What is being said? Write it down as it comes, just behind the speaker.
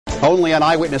Only on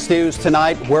Eyewitness News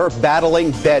tonight, we're battling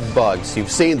bed bugs.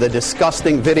 You've seen the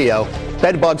disgusting video.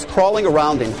 Bed bugs crawling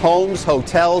around in homes,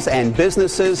 hotels, and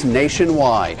businesses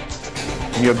nationwide.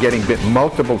 You're getting bit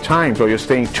multiple times, or you're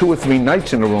staying 2 or 3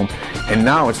 nights in a room, and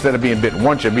now instead of being bit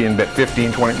once, you're being bit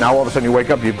 15, 20. Now all of a sudden you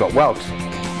wake up, you've got welts.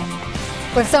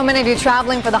 With so many of you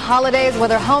traveling for the holidays,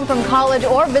 whether home from college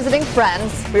or visiting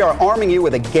friends, we are arming you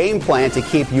with a game plan to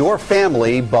keep your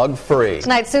family bug-free.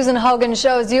 Tonight, Susan Hogan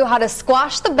shows you how to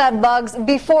squash the bed bugs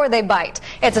before they bite.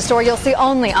 It's a story you'll see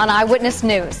only on Eyewitness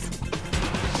News.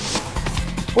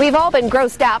 We've all been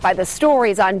grossed out by the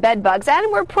stories on bed bugs,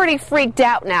 and we're pretty freaked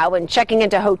out now when checking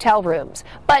into hotel rooms.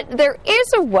 But there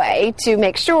is a way to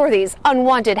make sure these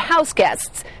unwanted house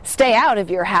guests stay out of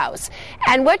your house.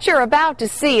 And what you're about to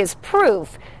see is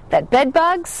proof that bed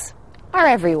bugs are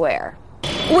everywhere.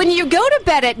 When you go to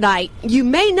bed at night, you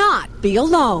may not be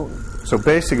alone. So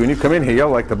basically, when you come in here, you're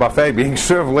like the buffet being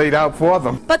served laid out for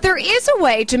them. But there is a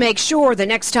way to make sure the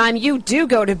next time you do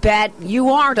go to bed, you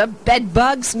aren't a bed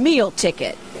bugs meal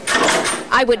ticket.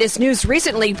 Eyewitness News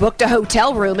recently booked a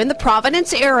hotel room in the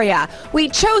Providence area. We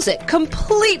chose it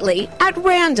completely at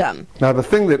random. Now, the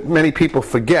thing that many people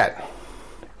forget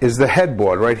is the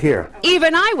headboard right here.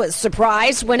 Even I was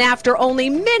surprised when after only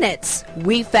minutes,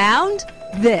 we found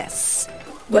this.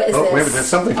 What is this? Wait a minute, there's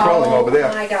something crawling over there.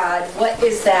 Oh my God, what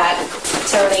is that,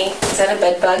 Tony? Is that a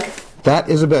bed bug? That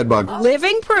is a bed bug.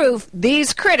 Living proof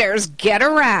these critters get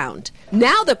around.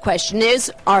 Now the question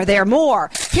is, are there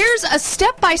more? Here's a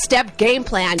step-by-step game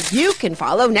plan you can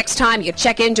follow next time you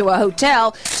check into a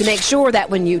hotel to make sure that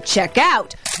when you check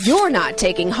out, you're not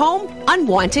taking home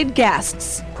unwanted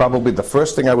guests. Probably the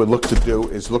first thing I would look to do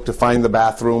is look to find the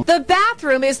bathroom. The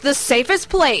bathroom is the safest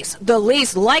place, the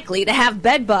least likely to have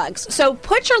bed bugs. So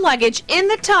put your luggage in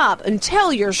the tub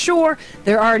until you're sure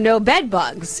there are no bed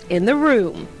bugs in the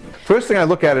room. First thing I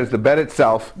look at is the bed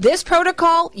itself. This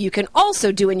protocol you can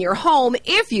also do in your home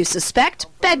if you suspect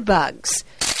bed bugs.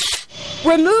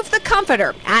 Remove the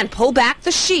comforter and pull back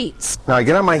the sheets. Now I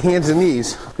get on my hands and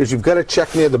knees because you've got to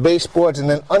check near the baseboards and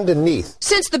then underneath.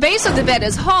 Since the base of the bed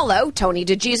is hollow, Tony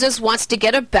DeJesus wants to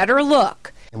get a better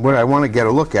look. And what I want to get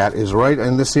a look at is right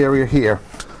in this area here.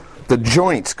 The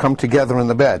joints come together in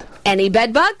the bed. Any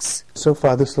bed bugs? So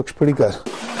far this looks pretty good.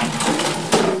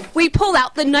 We pull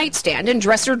out the nightstand and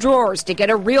dresser drawers to get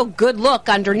a real good look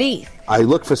underneath. I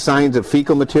look for signs of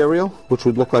fecal material, which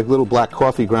would look like little black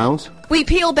coffee grounds. We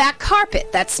peel back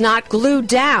carpet that's not glued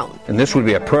down. And this would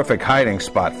be a perfect hiding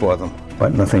spot for them.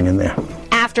 But nothing in there.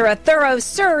 After a thorough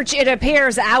search, it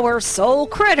appears our sole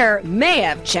critter may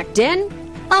have checked in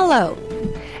alone.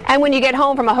 And when you get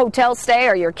home from a hotel stay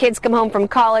or your kids come home from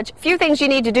college, a few things you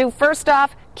need to do. First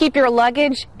off, keep your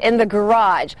luggage in the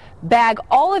garage. Bag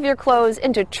all of your clothes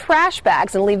into trash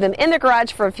bags and leave them in the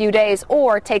garage for a few days,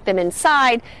 or take them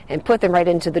inside and put them right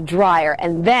into the dryer.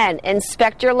 And then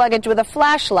inspect your luggage with a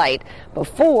flashlight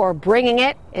before bringing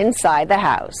it inside the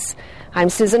house. I'm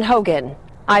Susan Hogan,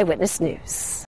 Eyewitness News.